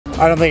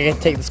I don't think I can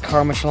take this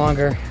car much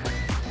longer.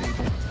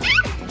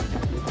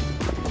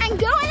 I'm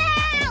going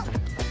out!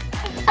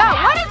 Oh,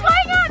 what is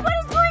going on? What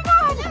is going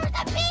on?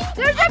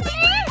 There's a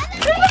bee!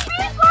 There's a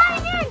bee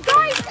flying in!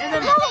 Guys, and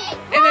then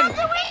out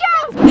the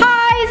window!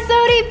 Hi,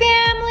 SOTY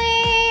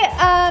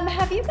family!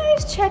 Have you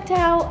guys checked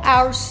out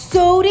our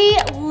SOTY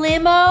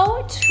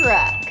Limo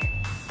Truck?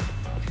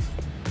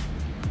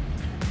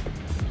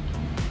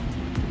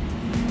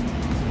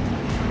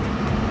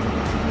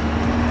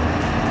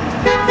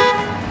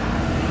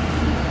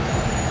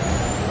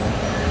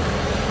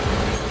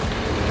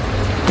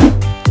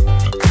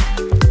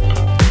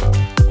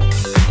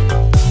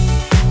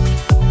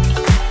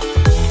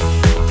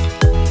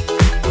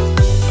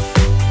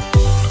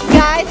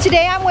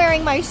 Today I'm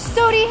wearing my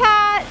SOTY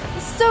hat,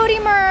 SOTY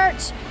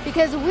merch,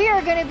 because we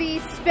are gonna be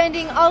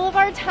spending all of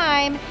our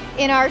time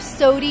in our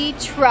SOTY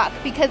truck.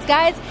 Because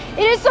guys,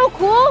 it is so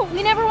cool,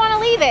 we never wanna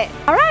leave it.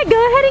 All right, go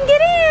ahead and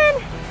get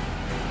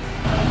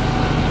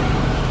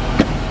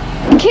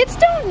in. Kids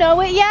don't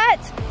know it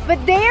yet,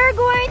 but they are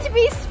going to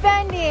be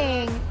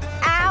spending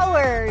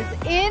hours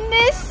in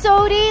this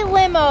SOTY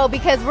limo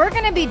because we're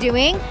gonna be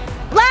doing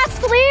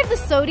Last to Leave the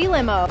SOTY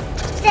limo.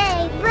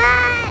 Say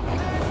what?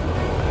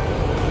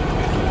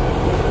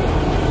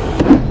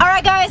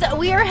 Alright guys,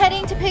 we are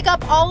heading to pick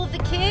up all of the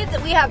kids.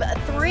 We have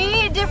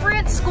 3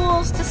 different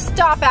schools to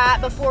stop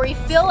at before we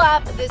fill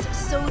up this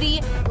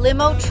SOTY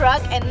limo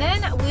truck, and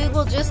then we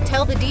will just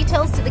tell the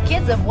details to the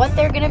kids of what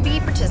they're going to be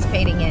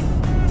participating in,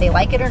 if they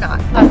like it or not.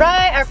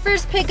 Alright, our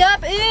first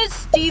pickup is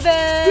Steven!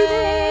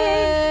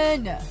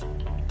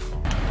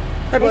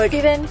 Hi, Blake. Hey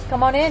Steven,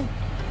 come on in.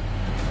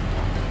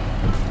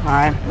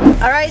 Hi.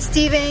 Alright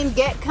Steven,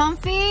 get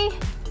comfy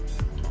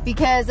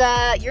because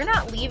you're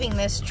not leaving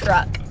this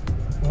truck.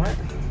 What?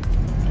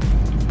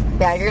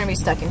 Yeah, you're gonna be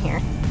stuck in here.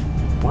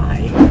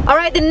 Why? All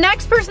right, the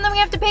next person that we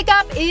have to pick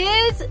up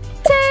is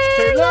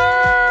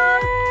Taylor.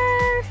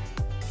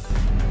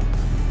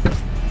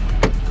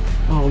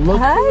 Oh, look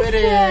who it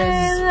is.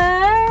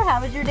 Taylor. How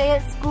was your day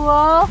at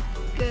school?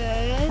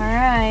 Good. All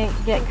right,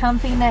 get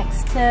comfy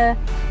next to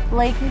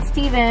Blake and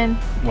Steven.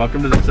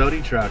 Welcome to the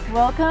SOTY truck.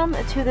 Welcome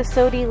to the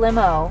SOTY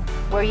limo,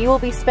 where you will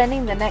be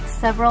spending the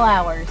next several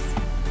hours.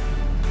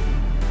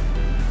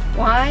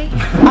 Why?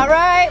 All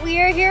right,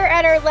 we are here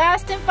at our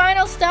last and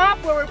final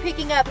stop where we're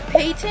picking up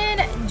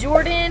Peyton,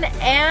 Jordan,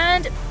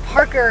 and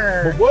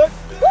Parker. What?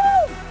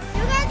 Woo!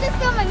 You guys are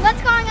filming.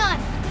 What's going on?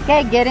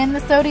 Okay, get in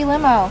the SOTY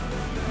limo.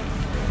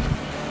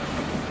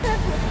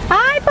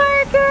 Hi,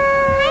 Parker.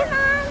 Hi,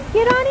 Mom.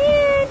 Get on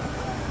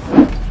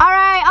in. All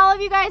right, all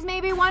of you guys may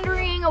be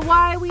wondering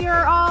why we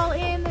are all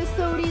in the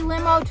SOTY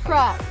limo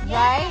truck,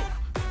 right?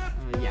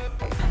 Yeah.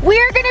 We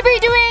are going to be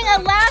doing a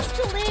Last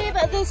to Leave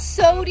the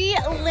SOTY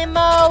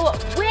limo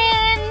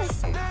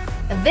wins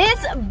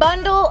this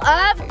bundle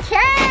of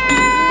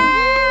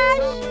cash.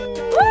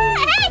 Woo!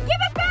 Hey, give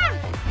it back.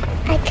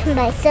 I can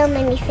buy so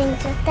many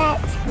things with that.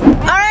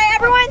 All right,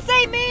 everyone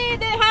say me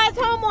that has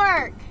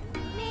homework.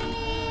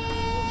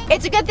 Me.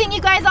 It's a good thing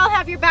you guys all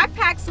have your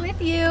backpacks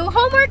with you.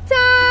 Homework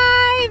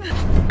time.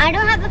 I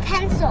don't have a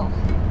pencil.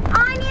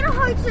 I need a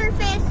hard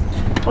surface.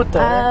 What the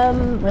heck?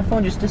 My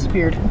phone just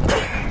disappeared.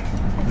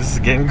 This is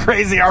getting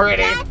crazy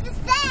already. That's a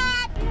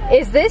set.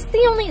 Is this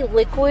the only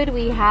liquid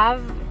we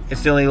have?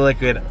 It's the only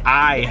liquid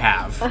I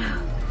have.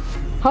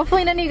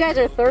 Hopefully none of you guys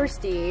are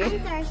thirsty. I'm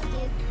thirsty.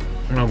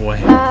 Oh boy.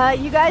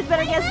 You guys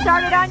better get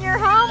started on your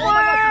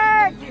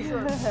homework.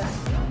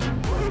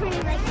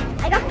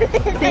 I got this.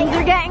 Things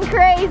are getting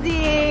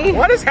crazy.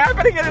 What is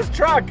happening in this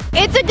truck?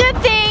 It's a good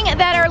thing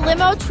that our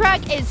limo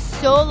truck is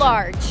so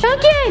large.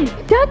 Duncan,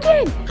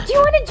 do you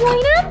want to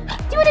join him?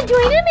 Do you want to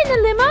join him in the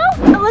limo?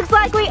 It looks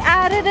like we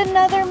added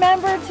another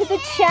member to the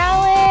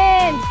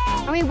challenge.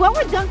 I mean, what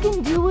would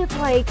Duncan do with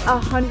like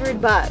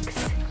 $100?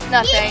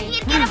 Nothing.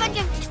 He'd get a bunch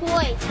of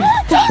toys.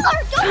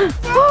 Taylor, don't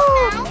throw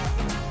them out.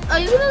 Are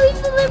you gonna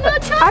leave the limo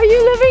truck? Are you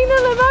leaving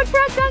the limo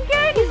truck,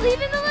 Duncan? He's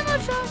leaving the limo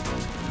truck.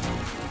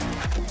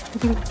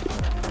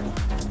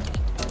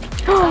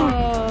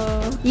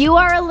 You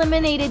are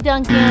eliminated,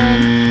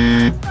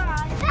 Duncan.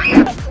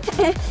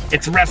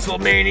 It's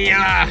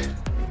WrestleMania.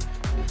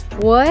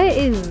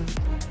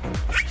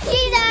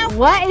 She's out.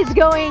 What is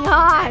going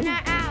on?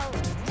 Not out.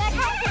 That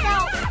half is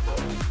out.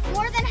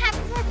 More than half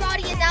of her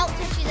body is out,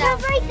 so she's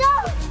out. Right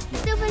now.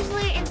 Still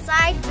visually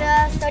inside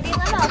the SOTY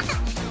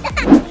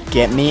limo.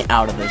 Get me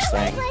out of this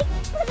thing.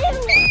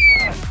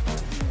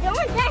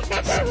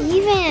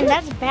 Steven,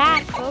 that's a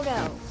bad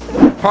photo.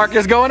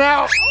 Parker's going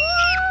out.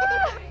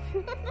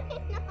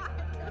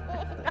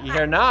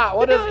 You're not.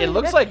 What is? It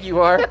looks like you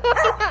are.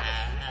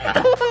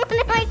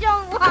 I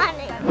don't want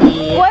it.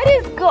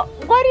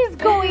 What is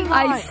going on?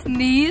 I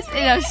sneezed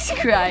and I was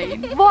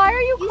crying. Why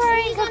are you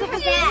crying? Because of the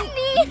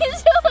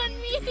Sneeze on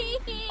me.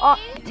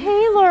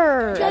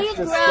 Taylor. That's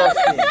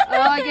disgusting. Oh,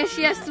 I guess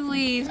she has to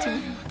leave.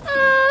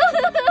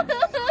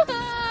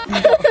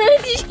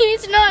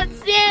 She's not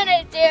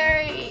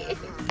sanitary.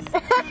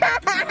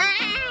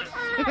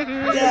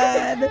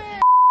 Dad.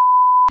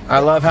 I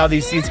love how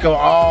these seats go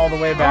all the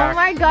way Oh back.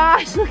 my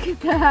gosh, look at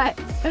that.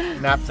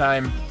 Nap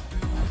time.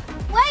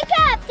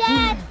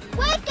 Dad,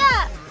 wake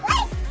up!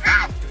 Wake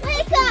up!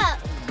 Wake up!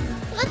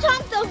 Let's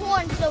honk the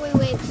horn so he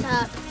wakes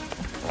up.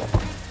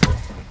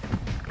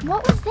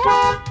 What was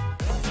that?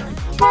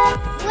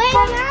 Wake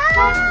up!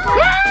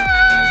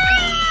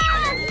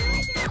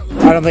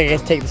 I don't think I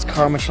can take this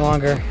car much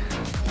longer.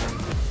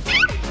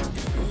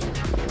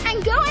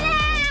 I'm going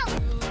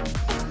out!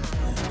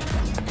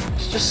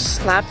 She just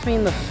slapped me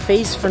in the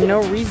face for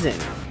no reason.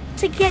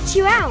 To get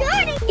you out.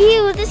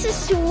 Ew, this is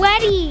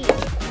sweaty.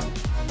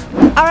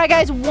 All right,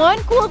 guys, one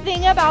cool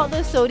thing about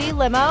the SOTY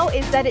limo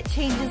is that it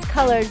changes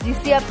colors. You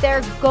see up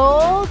there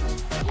gold,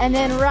 and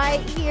then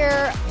right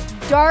here,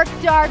 dark,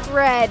 dark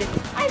red.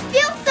 I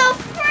feel so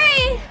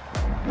free.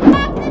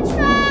 Stop the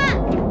truck.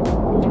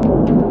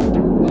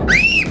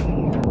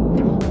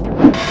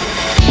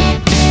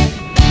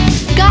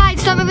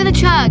 Guys, stop moving the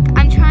truck.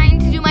 I'm trying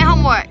to do my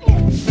homework.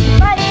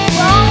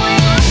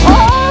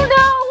 Oh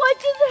no, what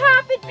just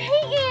happened,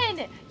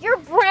 Peyton? Your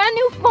brand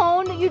new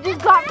phone that you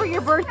just got for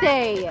your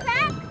birthday.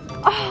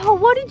 Oh,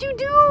 what did you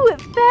do?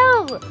 It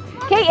fell.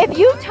 Okay, if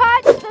you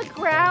touch the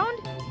ground,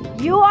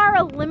 you are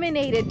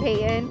eliminated,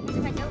 Peyton.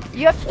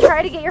 You have to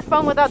try to get your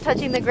phone without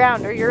touching the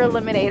ground or you're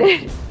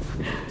eliminated.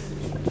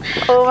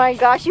 Oh my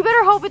gosh, you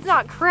better hope it's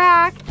not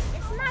cracked.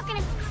 It's not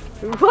gonna.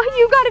 Well,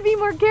 you gotta be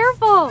more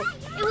careful.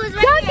 It was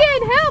right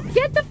Duncan, help,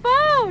 get the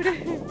phone.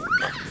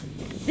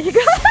 You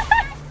go.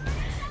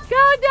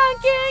 Go,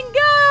 Duncan,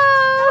 go.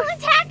 Don't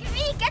attack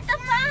me. Get the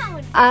phone.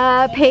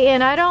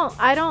 Peyton, I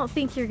don't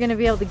think you're gonna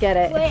be able to get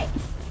it. Wait.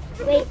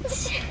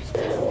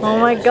 Oh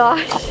my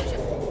gosh.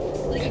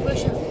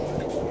 Push up.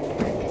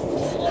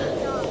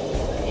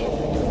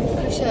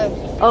 Push up.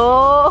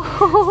 Oh,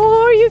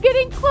 are you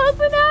getting close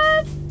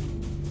enough?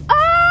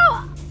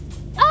 Oh,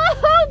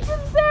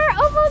 just there,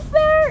 almost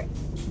there.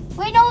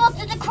 Wait, no, look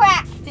through the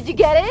crack. Did you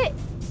get it?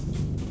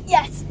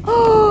 Yes.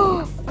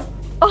 Oh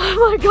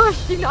my gosh,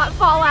 do not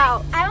fall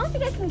out. I don't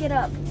think I can get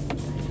up.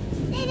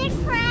 Did it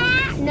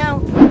crack?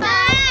 No.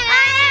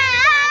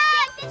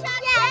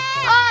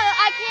 Oh,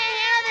 I can't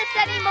handle this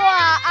anymore.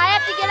 I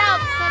have to get out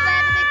because I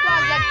have a big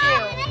project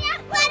too.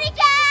 Let it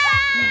go.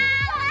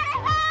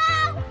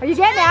 Are you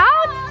getting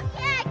out?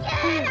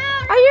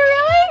 Are you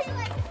really?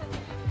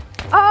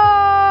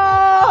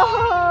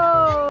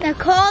 Oh! The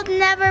cold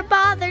never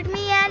bothered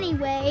me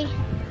anyway.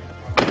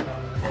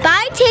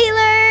 Bye,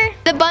 Taylor.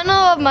 The bundle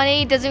of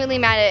money doesn't really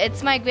matter.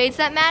 It's my grades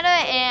that matter,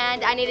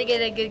 and I need to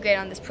get a good grade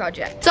on this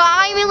project. So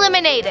I'm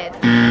eliminated.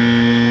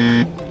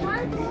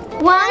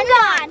 One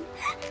gone.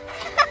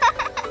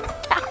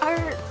 That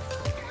hurts.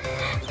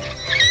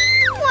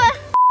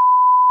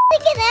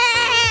 Look at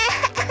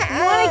that.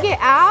 You want to get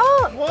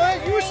out?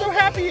 What? You were so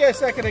happy a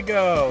second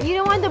ago. You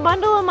don't want the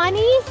bundle of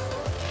money?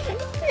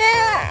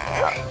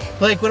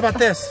 Blake, what about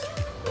this?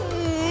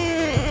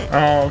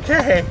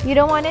 Okay. You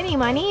don't want any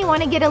money? You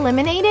want to get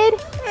eliminated?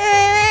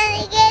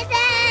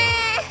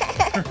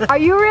 Are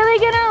you really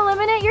going to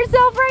eliminate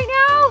yourself right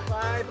now?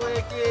 Bye,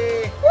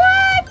 Blakey.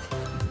 What?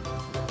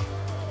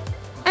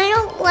 I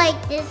don't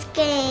like this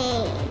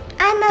game.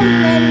 I'm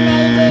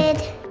eliminated.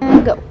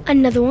 Go.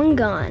 Another one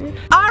gone.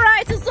 All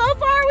right, so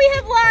far we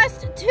have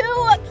lost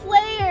 2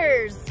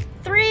 players.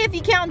 3 if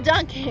you count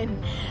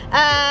Duncan.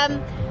 Are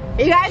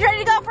you guys ready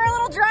to go for a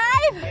little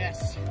drive?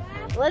 Yes.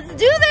 Let's do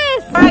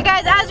this. All right,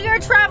 guys, as we are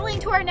traveling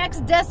to our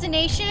next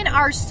destination,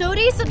 our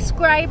SOTY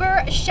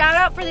subscriber shout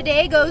out for the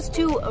day goes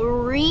to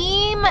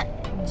Reem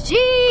G.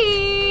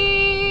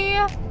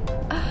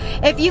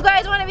 If you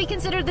guys want to be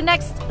considered the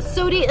next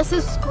SOTY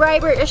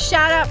subscriber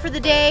shout out for the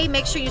day,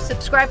 make sure you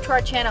subscribe to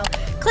our channel.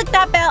 Click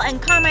that bell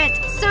and comment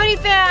SOTY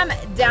fam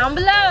down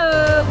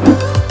below.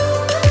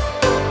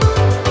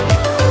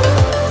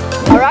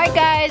 All right,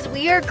 guys,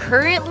 we are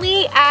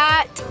currently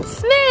at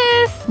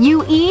Smith's.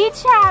 You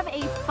each have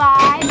a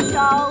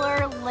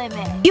 $5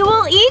 limit. You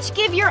will each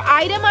give your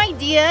item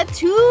idea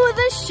to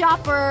the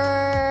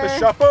shopper. The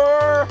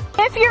shopper.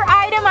 If your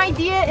item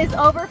idea is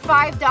over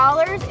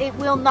 $5, it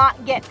will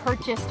not get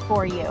purchased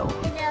for you.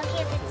 Is it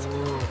okay if it's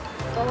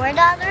 $4 or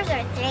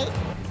 $3?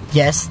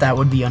 Yes, that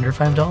would be under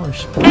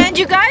 $5. And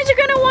you guys are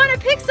gonna wanna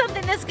pick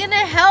something that's gonna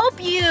help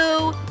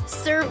you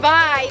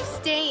survive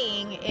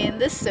staying in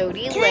the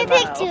SOTY Can limo.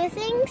 I pick 2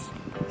 things?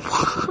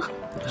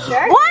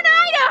 Sure. One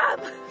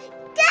item!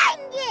 Dang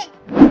it!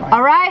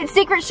 All right,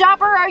 secret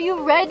shopper, are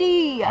you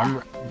ready?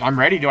 I'm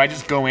ready. Do I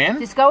just go in?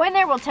 Just go in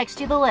there, we'll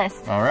text you the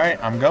list. All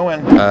right, I'm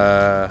going.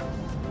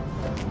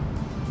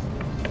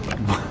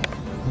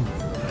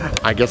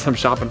 I guess I'm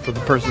shopping for the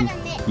person.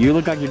 You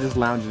look like you're just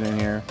lounging in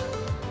here.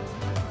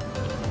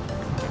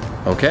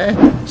 Okay,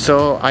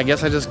 so I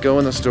guess I just go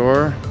in the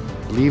store,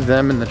 leave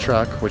them in the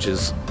truck, which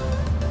is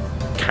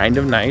kind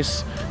of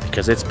nice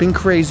because it's been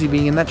crazy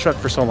being in that truck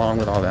for so long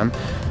with all them,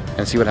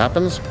 and see what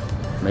happens.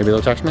 Maybe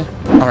they'll text me.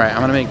 All right,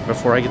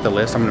 before I get the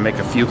list, I'm gonna make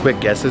a few quick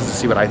guesses to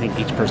see what I think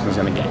each person is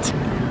gonna get.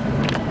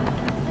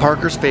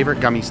 Parker's favorite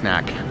gummy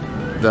snack,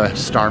 the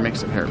Star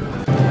Mix in here.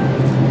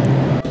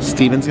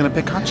 Steven's gonna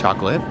pick hot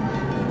chocolate.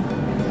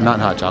 Not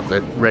hot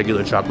chocolate,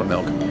 regular chocolate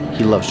milk.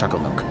 He loves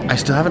chocolate milk. I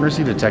still haven't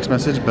received a text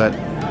message, but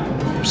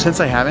since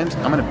I haven't,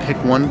 I'm gonna pick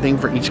one thing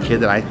for each kid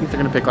that I think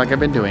they're gonna pick like I've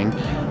been doing,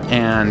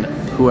 and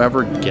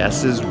whoever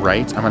guesses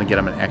right, I'm gonna get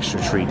them an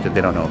extra treat that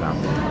they don't know about.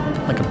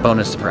 Like a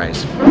bonus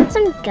surprise. I want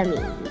some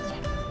gummies.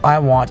 I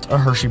want a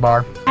Hershey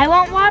bar. I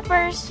want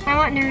Whoppers. I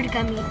want nerd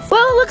gummies.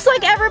 Well, it looks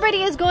like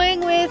everybody is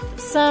going with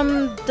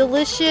some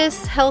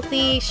delicious,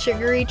 healthy,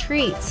 sugary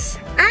treats.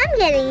 I'm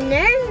getting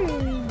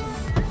nerds.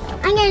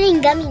 I'm getting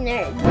gummy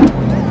nerds.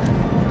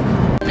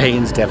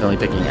 Peyton's definitely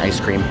picking ice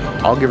cream.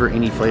 I'll give her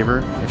any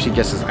flavor. If she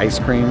guesses ice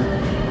cream,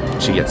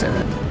 she gets it.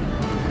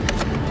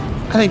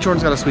 I think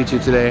Jordan's got a sweet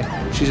tooth today.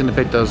 She's gonna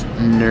pick those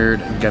nerd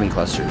gummy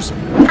clusters.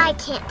 I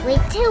can't wait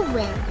to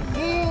win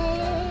this.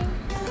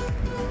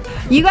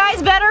 You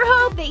guys better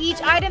hope that each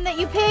item that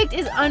you picked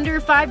is under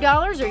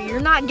 $5 or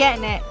you're not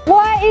getting it.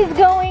 What is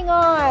going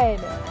on?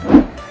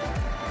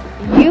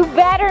 You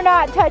better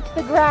not touch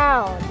the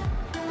ground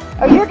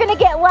or you're gonna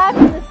get left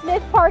in the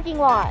Smith parking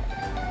lot.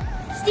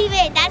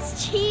 Steven,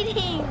 that's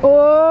cheating.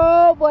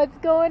 Oh, what's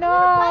going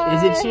on?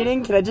 Is it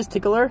cheating? Can I just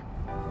tickle her?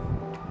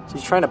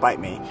 She's trying to bite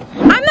me.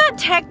 I'm not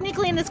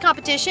technically in this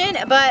competition,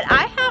 but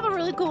I have a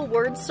really cool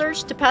word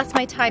search to pass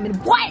my time in.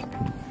 What?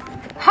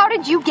 How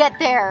did you get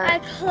there? I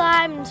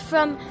climbed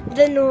from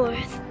the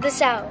north, the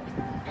south.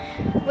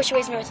 Which way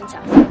is north and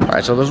south? All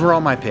right, so those were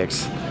all my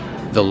picks.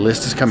 The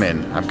list has come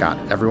in. I've got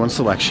everyone's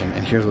selection,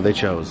 and here's what they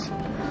chose.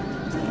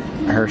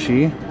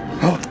 Hershey,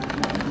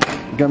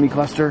 gummy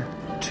cluster,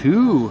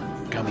 2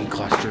 gummy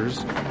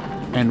clusters,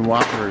 and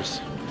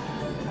Whoppers.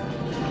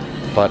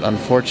 But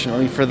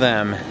unfortunately for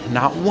them,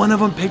 not one of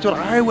them picked what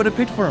I would have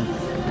picked for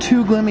them.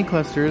 2 gummy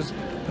clusters,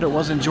 but it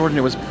wasn't Jordan,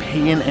 it was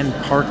Peyton and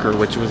Parker,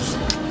 which was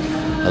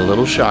a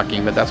little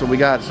shocking, but that's what we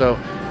got. So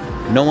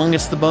no one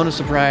gets the bonus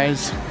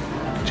surprise.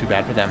 Too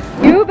bad for them.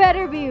 You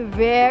better be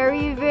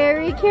very,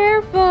 very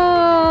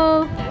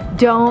careful.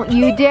 Don't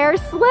you dare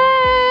slip.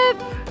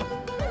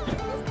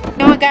 You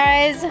know what,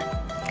 guys?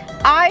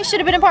 I should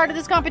have been a part of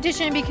this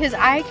competition because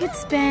I could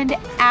spend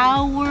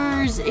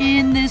hours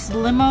in this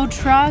limo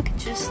truck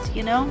just,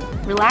 you know,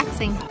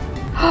 relaxing.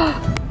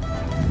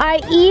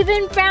 I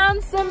even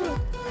found some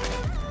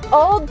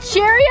old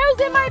Cheerios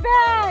in my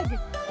bag.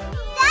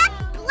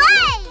 That's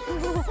Blake!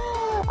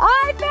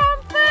 I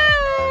found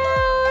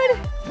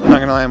food! I'm not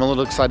gonna lie, I'm a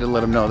little excited to let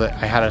them know that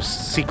I had a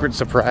secret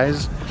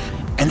surprise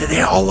and that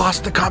they all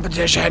lost the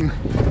competition.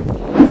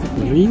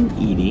 What are you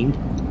eating?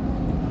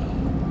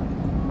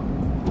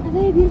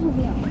 What is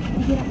going on?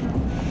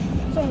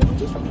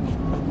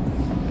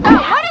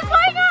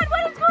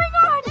 What is going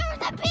on?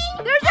 There's a bee!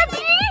 There's a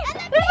bee!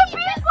 There's a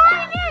bee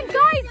flying in,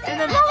 guys! And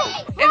then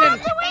out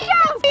the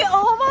window! We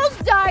almost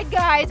died,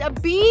 guys. A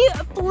bee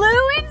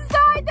flew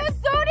inside the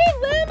SOTY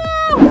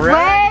limo!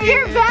 Right. Wait,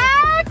 you're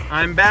back?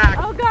 I'm back.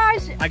 Oh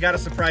gosh. I got a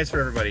surprise for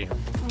everybody.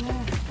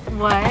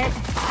 What?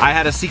 I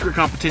had a secret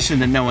competition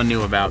that no one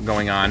knew about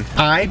going on.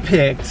 I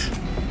picked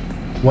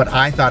what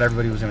I thought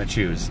everybody was gonna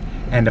choose.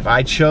 And if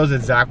I chose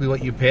exactly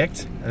what you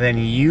picked, then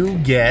you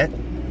get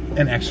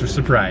an extra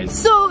surprise.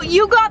 So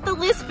you got the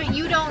list, but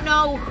you don't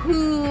know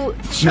who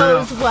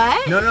chose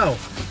what? No.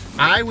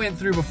 I went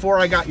through before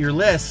I got your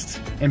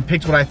list and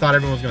picked what I thought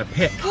everyone was gonna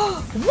pick.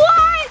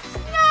 What?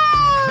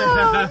 No!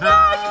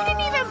 No, you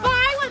didn't even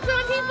buy what's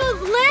on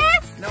people's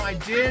list? No, I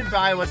did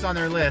buy what's on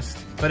their list,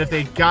 but if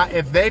they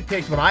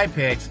picked what I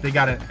picked, they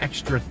got an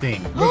extra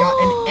thing. They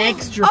got an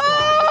extra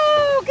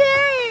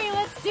Okay,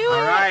 let's do it.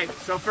 All right,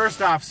 so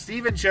first off,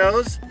 Steven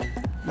chose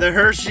the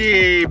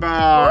Hershey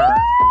bar,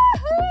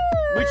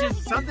 which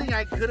is something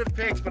I could have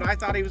picked, but I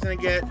thought he was gonna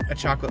get a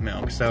chocolate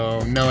milk,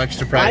 so no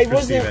extra prize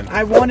for Steven.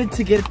 I wanted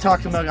to get a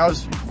chocolate milk. I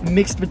was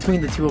mixed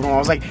between the 2 of them. I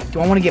was like, do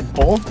I want to get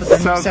both? But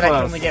then you said I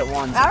could only get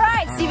one. All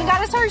right, Steven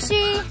got his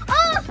Hershey.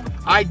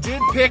 I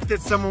did pick that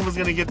someone was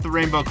gonna get the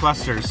rainbow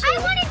clusters, I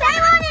wanted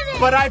it!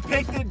 but I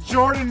picked that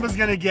Jordan was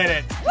gonna get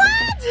it. What?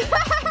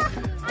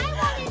 I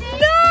wanted it!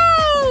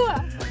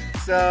 No!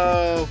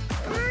 So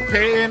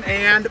Peyton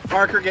and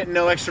Parker get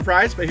no extra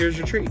prize, but here's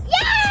your treat. Yay!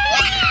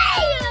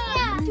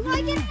 Do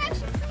I get an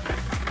extra?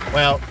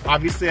 Well,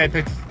 obviously I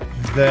picked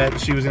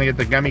that she was gonna get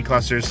the gummy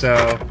clusters,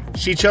 so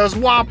she chose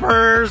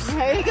Whoppers.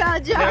 There you go,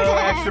 Jordan. No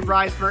extra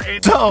prize for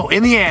it. So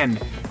in the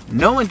end,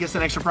 no one gets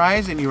an extra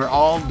prize and you are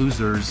all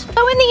losers.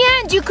 So in the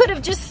end, you could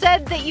have just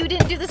said that you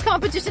didn't do this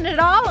competition at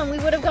all and we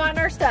would have gotten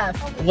our stuff.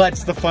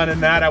 What's the fun in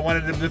that? I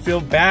wanted them to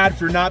feel bad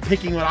for not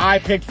picking what I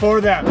picked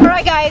for them. All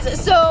right,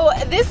 guys, so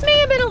this may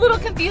have been a little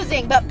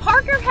confusing, but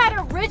Parker had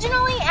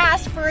originally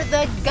asked for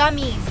the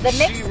gummies, the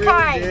mixed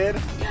kind. Did.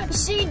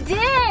 She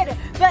did,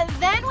 but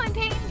then when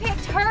Peyton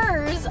picked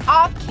hers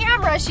off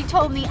camera, she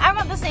told me, I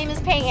want the same as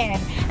Peyton.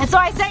 And so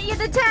I sent you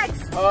the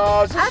text.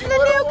 Oh, so I'm she the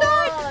would've new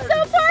guy. won.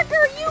 So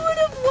Parker, you would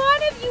have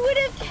won if you would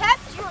have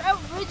kept your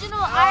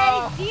original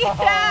idea.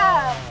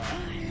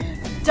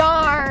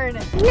 Darn.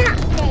 Not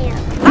fair.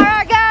 All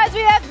right, guys,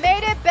 we have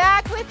made it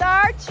back with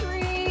our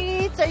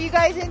treats. Are you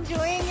guys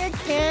enjoying your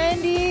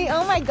candy?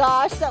 Oh my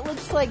gosh, that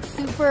looks like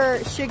super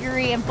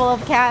sugary and full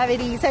of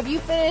cavities. Have you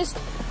finished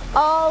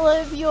all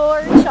of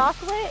your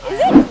chocolate? Is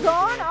it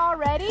gone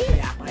already?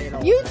 Yeah, I ate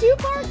all You too,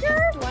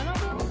 Parker?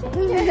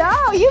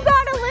 No, you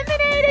got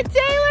eliminated. eliminated,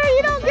 Taylor.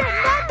 You don't get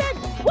nothing.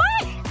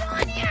 What? It's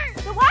on here.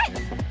 The what?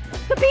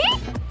 The bee?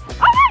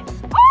 Oh,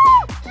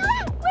 oh, no,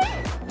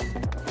 wait.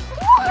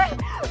 What?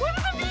 What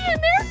is the bee in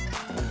there?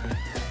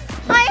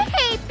 I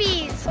hate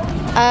bees.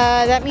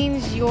 That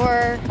means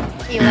you're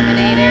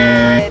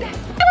eliminated. It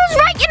was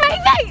right in my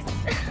face.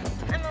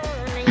 I'm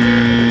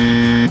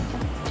eliminated.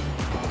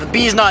 The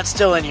bee's not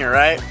still in here,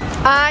 right?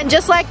 And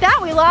just like that,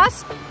 we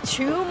lost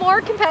 2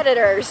 more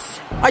competitors.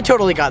 I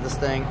totally got this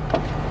thing.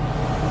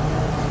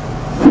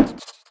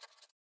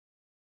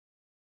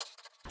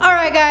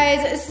 Alright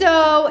guys,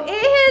 so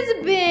it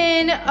has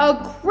been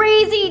a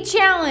crazy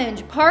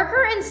challenge.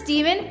 Parker and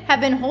Steven have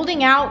been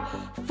holding out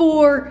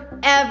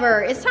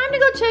forever. It's time to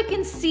go check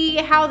and see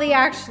how they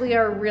actually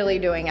are really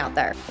doing out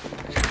there.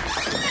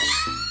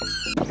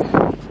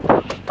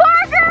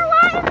 Parker,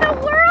 what in the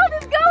world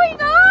is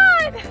going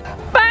on?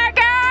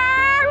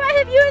 Parker, what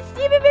have you and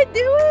Steven been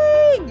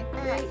doing?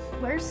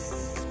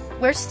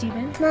 Where's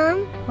Steven?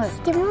 Mom, What?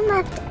 Steven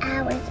left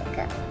hours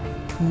ago.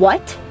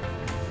 What?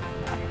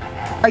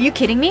 Are you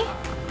kidding me?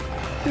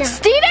 No.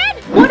 Steven?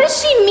 What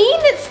does she mean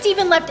that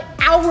Steven left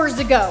hours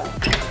ago?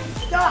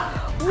 Stop!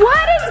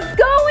 What is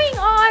going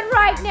on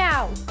right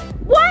now?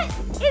 What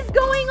is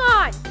going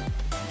on?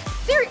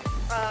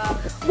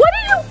 What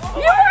are you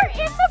were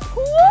in the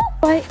pool?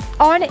 What?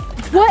 On it?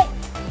 What?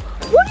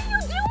 What are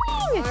you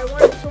doing? I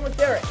wanted to swim with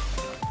Derek.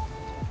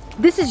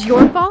 This is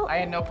your fault? I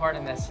had no part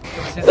in this. It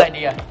was his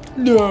idea.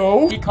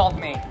 No. He called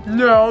me.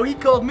 No, he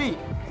called me.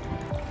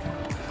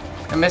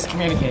 A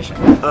miscommunication.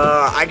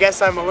 I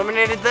guess I'm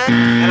eliminated then,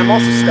 and I'm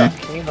also stuck.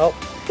 Can you help?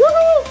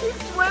 Woohoo! He's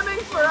swimming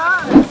for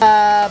us!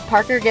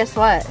 Parker, guess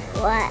what?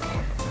 What?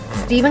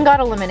 Steven got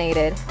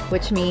eliminated,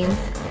 which means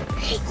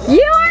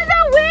you are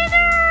the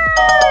winner!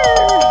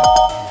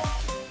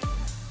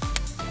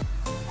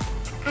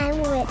 I'm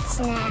rich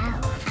now.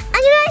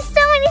 I'm gonna do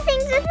so many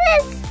things with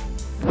this.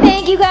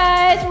 Thank you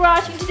guys for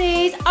watching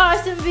today's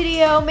awesome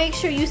video. Make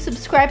sure you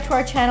subscribe to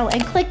our channel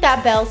and click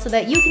that bell so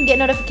that you can get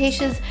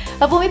notifications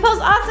of when we post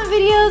awesome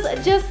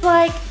videos just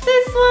like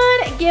this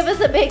one. Give us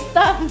a big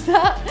thumbs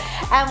up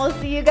and we'll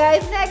see you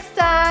guys next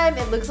time.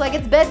 It looks like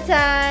it's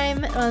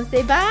bedtime. Want to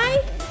say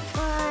bye?